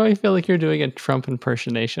do I feel like you're doing a Trump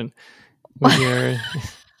impersonation when you're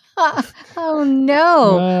oh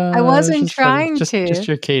no, I wasn't trying to. Just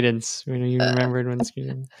your cadence. You remembered when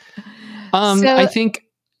screen. I think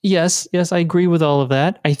yes, I agree with all of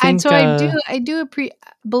that. I think, and so I do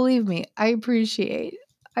believe me, I appreciate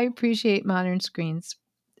modern screens,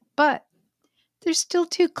 but they're still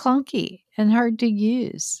too clunky and hard to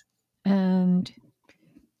use and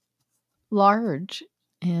large.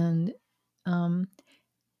 And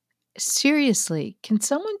seriously, can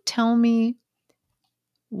someone tell me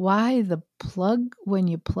why when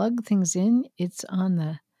you plug things in, it's on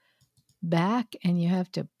the back and you have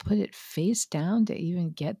to put it face down to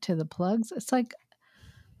even get to the plugs? It's like,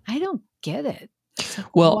 I don't get it.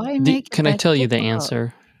 Like, well, why can I tell you the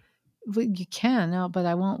answer? Well, you can, no, but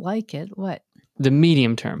I won't like it. What? The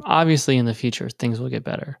medium term. Obviously, in the future, things will get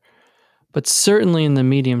better. But certainly in the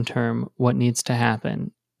medium term, what needs to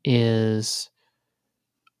happen is,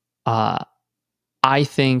 I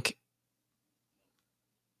think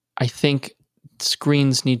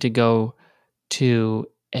screens need to go to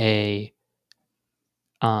a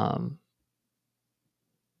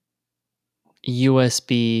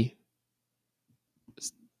USB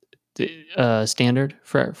standard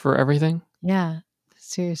for everything. Yeah,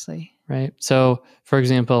 seriously. Right. So, for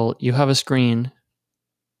example, you have a screen.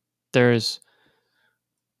 There's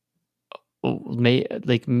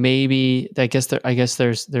maybe I guess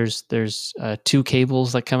there's 2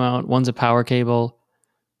 cables that come out. One's a power cable,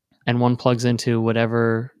 and one plugs into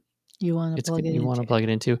whatever you want to plug it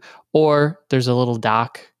into. Or there's a little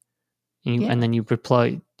dock, and then you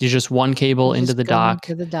plug. There's just one cable into the dock,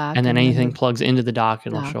 and then anything plugs into the dock.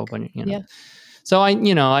 It'll show up on Yeah. So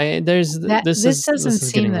this doesn't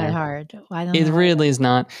seem that hard. It really is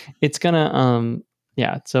not. It's gonna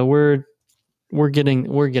yeah. So we're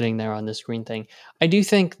getting there on the screen thing. I do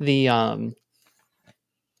think the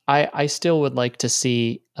I still would like to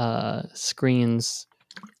see screens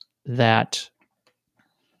that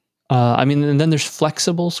I mean, and then there's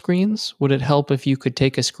flexible screens. Would it help if you could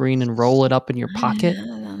take a screen and roll it up in your pocket? I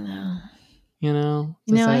don't know. You know,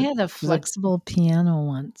 I had a flexible piano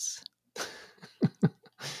once.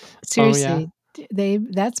 Seriously, oh, yeah?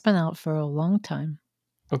 That's been out for a long time.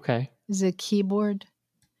 Okay. It's a keyboard.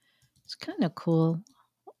 It's kind of cool,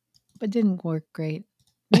 but didn't work great.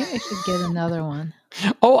 Maybe I should get another one.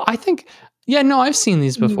 Oh, I think, yeah, no, I've seen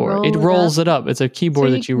these before. It rolls it up. It's a keyboard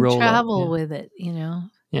so that you roll travel up. with it,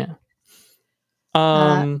 Yeah.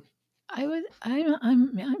 I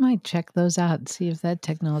might check those out and see if that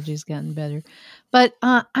technology's gotten better. But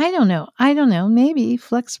I don't know. Maybe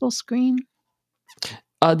flexible screen.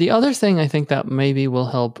 The other thing I think that maybe will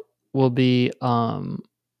help will be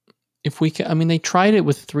if we can. I mean, they tried it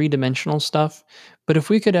with 3-dimensional stuff, but if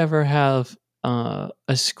we could ever have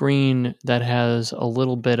a screen that has a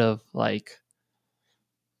little bit of like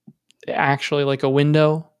actually like a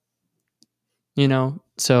window,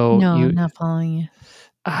 so No, I'm not following you.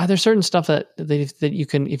 There's certain stuff that you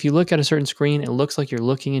can, if you look at a certain screen, it looks like you're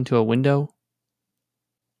looking into a window.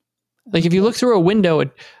 Like if you look through a window,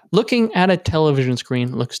 looking at a television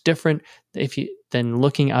screen looks different than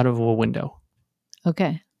looking out of a window.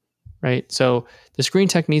 Okay. Right. So the screen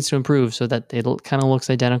tech needs to improve so that it kind of looks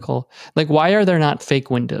identical. Like, why are there not fake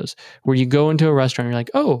windows where you go into a restaurant and you're like,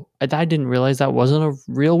 oh, I didn't realize that wasn't a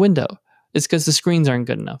real window? It's because the screens aren't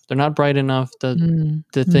good enough. They're not bright enough.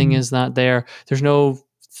 The thing is not there. There's no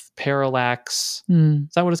parallax.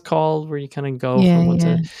 Is that what it's called? Where you kind of go from one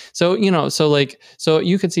to, so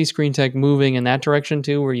you could see screen tech moving in that direction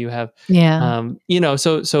too, where you have, so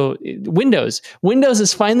Windows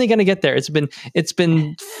is finally going to get there. It's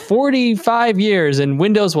been 45 years and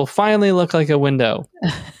Windows will finally look like a window.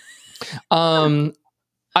 As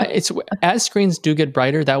screens do get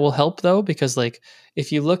brighter, that will help though, because like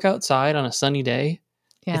if you look outside on a sunny day,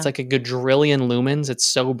 it's like a quadrillion lumens. It's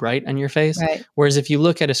so bright on your face. Right. Whereas if you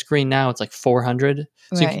look at a screen now, it's like 400.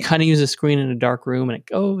 So you can kind of use a screen in a dark room and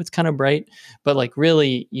it's kind of bright. But like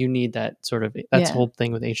really, you need that sort of, that's the whole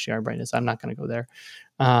thing with HDR brightness. I'm not going to go there.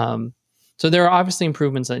 So there are obviously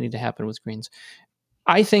improvements that need to happen with screens.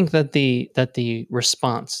 I think that the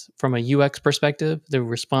response from a UX perspective, the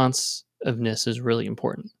responsiveness is really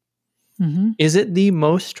important. Mm-hmm. Is it the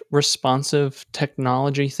most responsive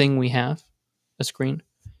technology thing we have? A screen?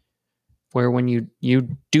 Where when you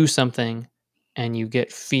do something and you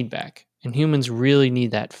get feedback, and humans really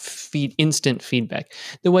need that instant feedback.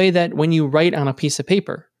 The way that when you write on a piece of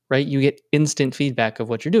paper, right, you get instant feedback of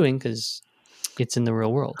what you're doing because it's in the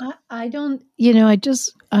real world. I don't,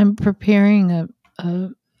 I'm preparing a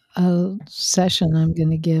session I'm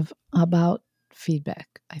going to give about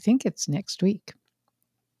feedback. I think it's next week.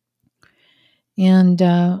 And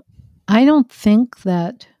I don't think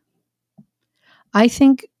that, I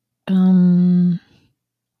think the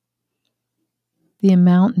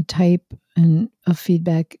amount and type of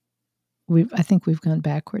feedback, I think we've gone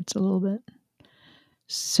backwards a little bit.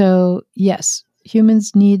 So yes,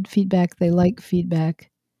 humans need feedback. They like feedback.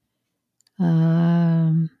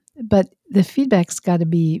 But the feedback's got to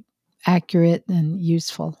be accurate and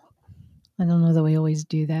useful. I don't know that we always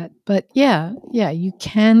do that. But yeah, you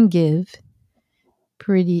can give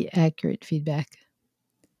pretty accurate feedback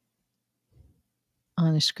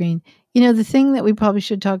on a screen. The thing that we probably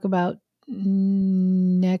should talk about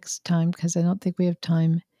next time, because I don't think we have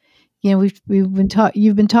time. You've been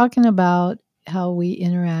talking about how we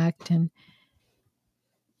interact, and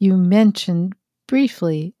you mentioned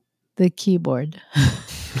briefly the keyboard.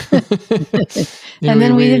 And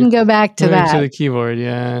then we didn't go back to that. To the keyboard,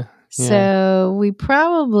 yeah. So we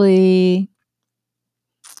probably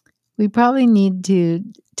need to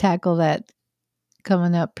tackle that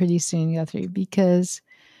coming up pretty soon, Guthrie, because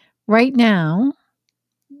right now,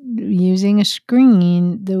 using a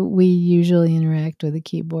screen, we usually interact with a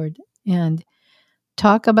keyboard. And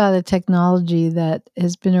talk about a technology that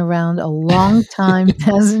has been around a long time,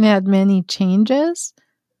 hasn't had many changes,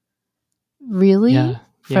 really,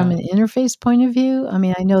 from an interface point of view. I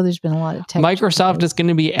mean, I know there's been a lot of tech Microsoft is going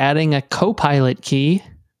to be adding a Copilot key.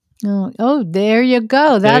 Oh, there you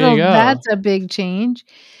go. That's a big change.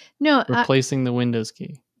 No, replacing the Windows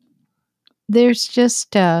key. There's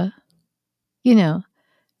just, the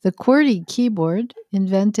QWERTY keyboard,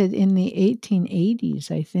 invented in the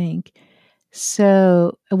 1880s, I think.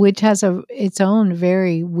 So, which has its own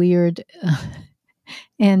very weird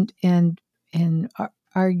and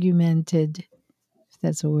argumented, if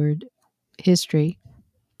that's a word, history.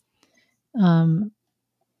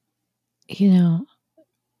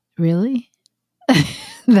 Really?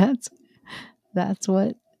 that's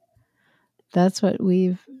what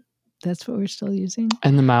we're still using.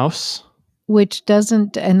 And the mouse, which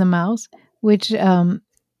doesn't, and the mouse, which I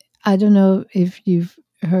don't know if you've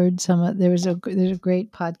heard there's a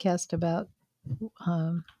great podcast about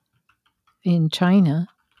in China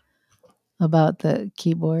about the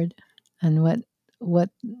keyboard and what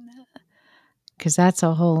because that's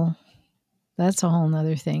a whole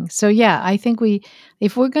nother thing. So yeah, I think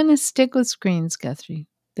if we're going to stick with screens, Guthrie,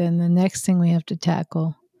 then the next thing we have to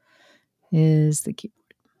tackle is the keyboard,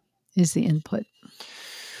 is the input.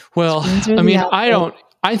 Well, I mean,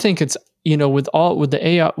 I think it's, with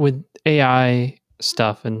AI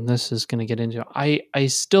stuff, and this is going to get into, I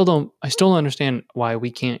still don't understand why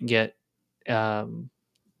we can't get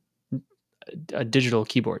digital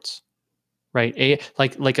keyboards, right?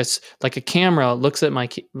 Like a camera looks at my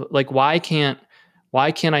like, why can't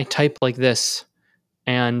I type like this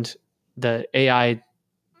and the AI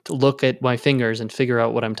look at my fingers and figure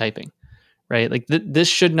out what I'm typing, right? Like this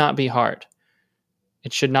should not be hard.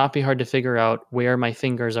 It should not be hard to figure out where my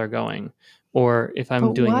fingers are going, or if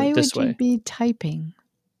I'm doing it this way. Why would you be typing?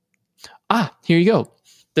 Here you go.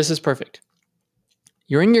 This is perfect.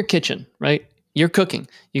 You're in your kitchen, right? You're cooking.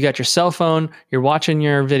 You got your cell phone. You're watching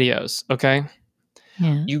your videos, okay?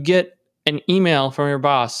 Yeah. You get an email from your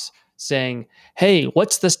boss saying, hey,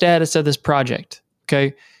 what's the status of this project?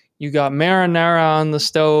 Okay. You got marinara on the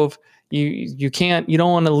stove. You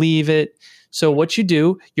don't want to leave it. So what you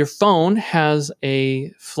do, your phone has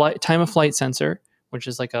a time of flight sensor, which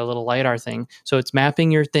is like a little LiDAR thing. So it's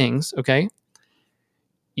mapping your things. Okay.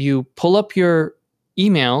 You pull up your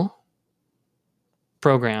email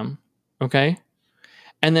program. Okay.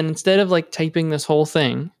 And then instead of like typing this whole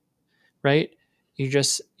thing, right? You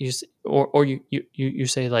say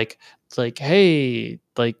like, hey,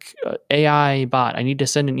 like AI bot, I need to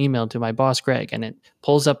send an email to my boss Greg, and it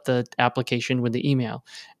pulls up the application with the email,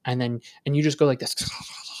 and you just go like this.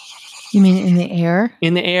 You mean in the air?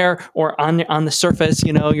 In the air or on the surface,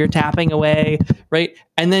 you're tapping away, right?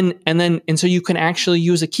 And so you can actually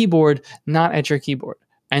use a keyboard, not at your keyboard,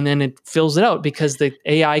 and then it fills it out because the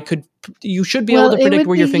AI you should be able to predict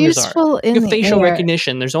where your fingers are. You have facial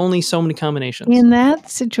recognition. There's only so many combinations. In that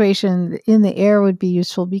situation, in the air would be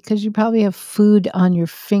useful because you probably have food on your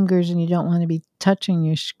fingers and you don't want to be touching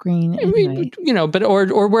your screen anyway. But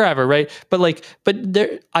or wherever, right? But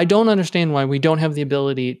there, I don't understand why we don't have the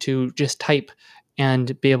ability to just type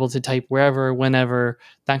and be able to type wherever, whenever,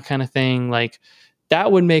 that kind of thing. Like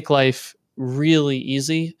that would make life really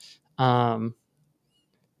easy.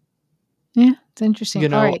 Yeah, it's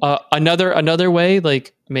interesting. All right. Another way,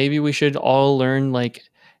 like maybe we should all learn like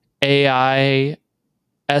AI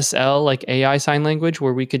SL, like AI sign language,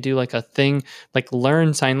 where we could do like a thing, like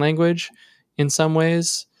learn sign language in some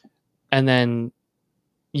ways, and then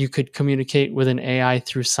you could communicate with an AI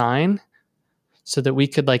through sign, so that we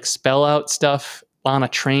could like spell out stuff on a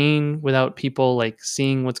train without people like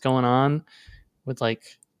seeing what's going on. With like,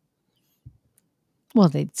 well,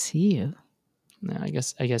 they'd see you. No, I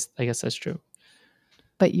guess that's true.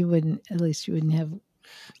 But you wouldn't. At least you wouldn't have.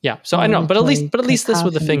 Yeah. So I know, but at least this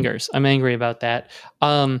with the fingers. I'm angry about that.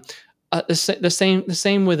 The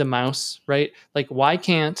same with a mouse, right? Like, why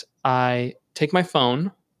can't I take my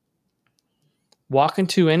phone, walk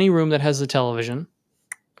into any room that has a television,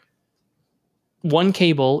 one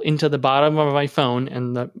cable into the bottom of my phone,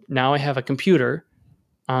 and now I have a computer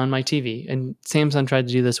on my TV. And Samsung tried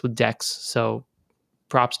to do this with DeX, so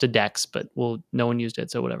props to DeX, but no one used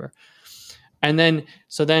it, so whatever. And then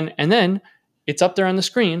it's up there on the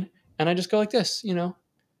screen, and I just go like this, and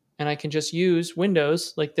I can just use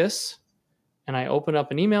Windows like this, and I open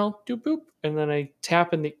up an email, doop boop, and then I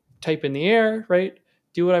type in the air, right?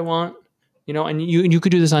 Do what I want, and you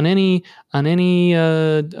could do this on any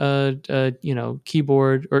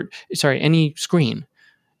keyboard, or sorry, any screen.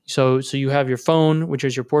 So you have your phone, which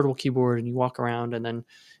is your portable keyboard, and you walk around, and then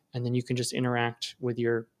you can just interact with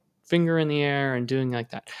your finger in the air and doing like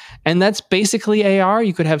that. And that's basically AR.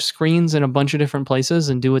 You could have screens in a bunch of different places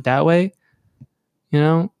and do it that way,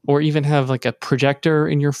 or even have like a projector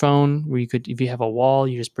in your phone where you could, if you have a wall,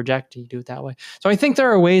 you just project and you do it that way. So I think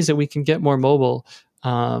there are ways that we can get more mobile,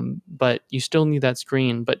 but you still need that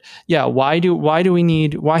screen. But yeah, why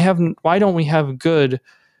don't we have good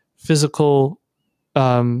physical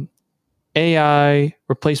AI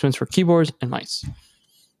replacements for keyboards and mice?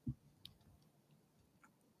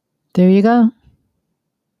 There you go.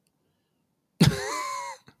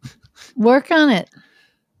 Work on it.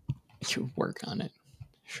 You work on it.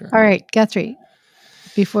 Sure. All right, Guthrie,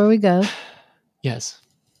 before we go. Yes.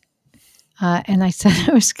 And I said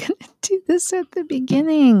I was going to do this at the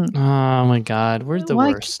beginning. Oh my God, we're the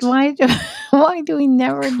worst. Why do we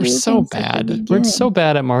never do so things at the beginning? We're so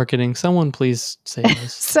bad at marketing. Someone please save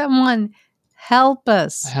us. Someone help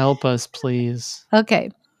us. Help us, please. Okay.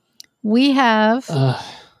 We have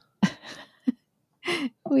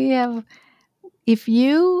if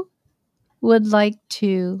you would like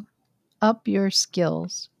to up your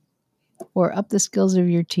skills or up the skills of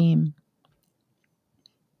your team,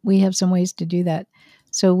 we have some ways to do that.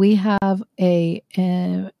 So we have a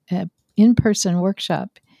in-person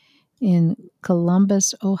workshop in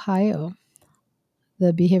Columbus, Ohio,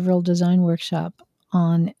 the Behavioral Design Workshop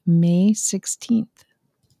on May 16th.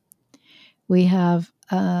 We have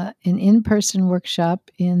an in-person workshop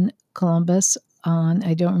in Columbus on,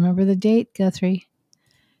 I don't remember the date, Guthrie,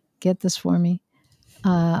 get this for me,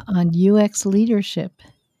 on UX leadership.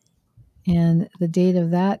 And the date of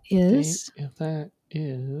that is...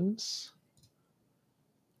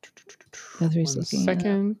 Guthrie's looking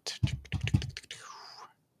second.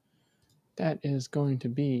 That is going to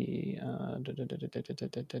be...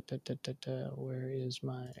 where is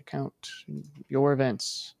my account? Your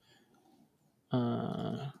events.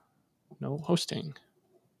 No hosting.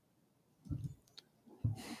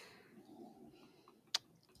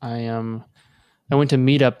 I went to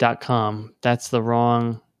meetup.com. That's the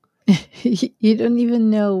wrong... You don't even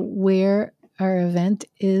know where our event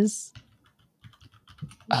is?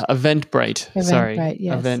 Eventbrite. Sorry.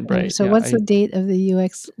 Yes. Eventbrite. So what's the date of the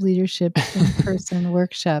UX Leadership in-person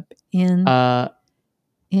workshop in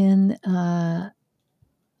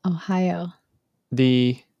Ohio?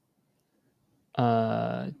 The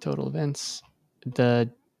total events. The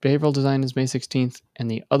behavioral design is May 16th, and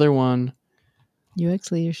the other one,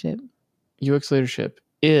 UX Leadership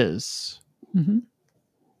is June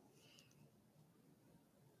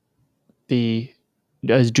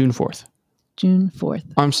 4th. June 4th.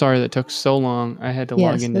 I'm sorry that took so long. I had to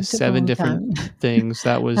log into 7 different things.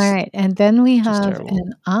 That was all right. And then we have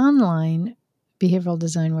an online behavioral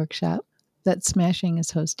design workshop that Smashing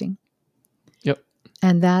is hosting. Yep.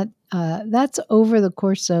 And that's over the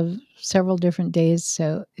course of several different days,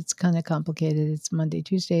 so it's kind of complicated. It's Monday,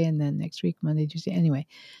 Tuesday, and then next week, Monday, Tuesday. Anyway,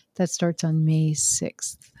 that starts on May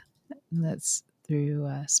 6th. That's through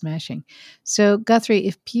Smashing. So, Guthrie,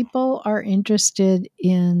 if people are interested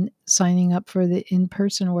in signing up for the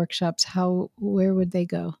in-person workshops, where would they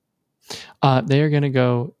go? They are going to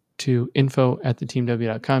go to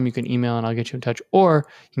info@theteamw.com. You can email and I'll get you in touch, or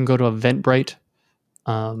you can go to Eventbrite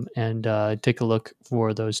and take a look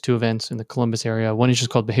for those two events in the Columbus area. One is just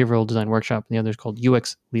called Behavioral Design Workshop, and the other is called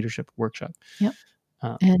UX Leadership Workshop. Yep.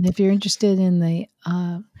 And if you're interested in the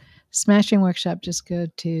Smashing workshop, just go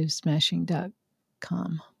to smashing.com.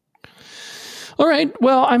 All right.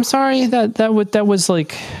 Well, I'm sorry that was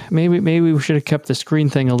like maybe we should have kept the screen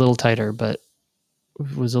thing a little tighter, but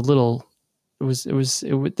it was a little. There's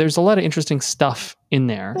a lot of interesting stuff in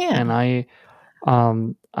there, and I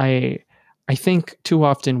think too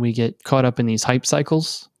often we get caught up in these hype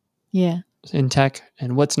cycles. Yeah. In tech,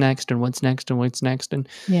 and what's next, and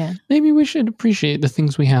maybe we should appreciate the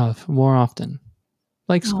things we have more often,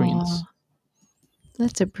 like screens.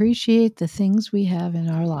 Let's appreciate the things we have in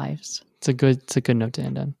our lives. It's a good note to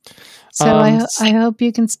end on. So I hope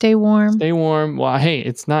you can stay warm. Stay warm. Well, hey,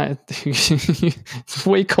 it's not. It's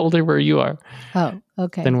way colder where you are. Oh,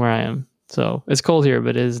 okay. Than where I am. So it's cold here,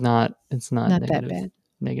 but it's not negative, that bad.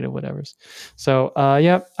 Negative whatevers. So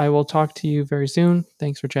yep, I will talk to you very soon.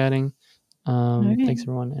 Thanks for chatting. Right. Thanks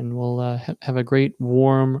everyone, and we'll have a great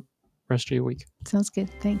warm rest of your week. Sounds good.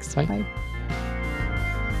 Thanks. Bye.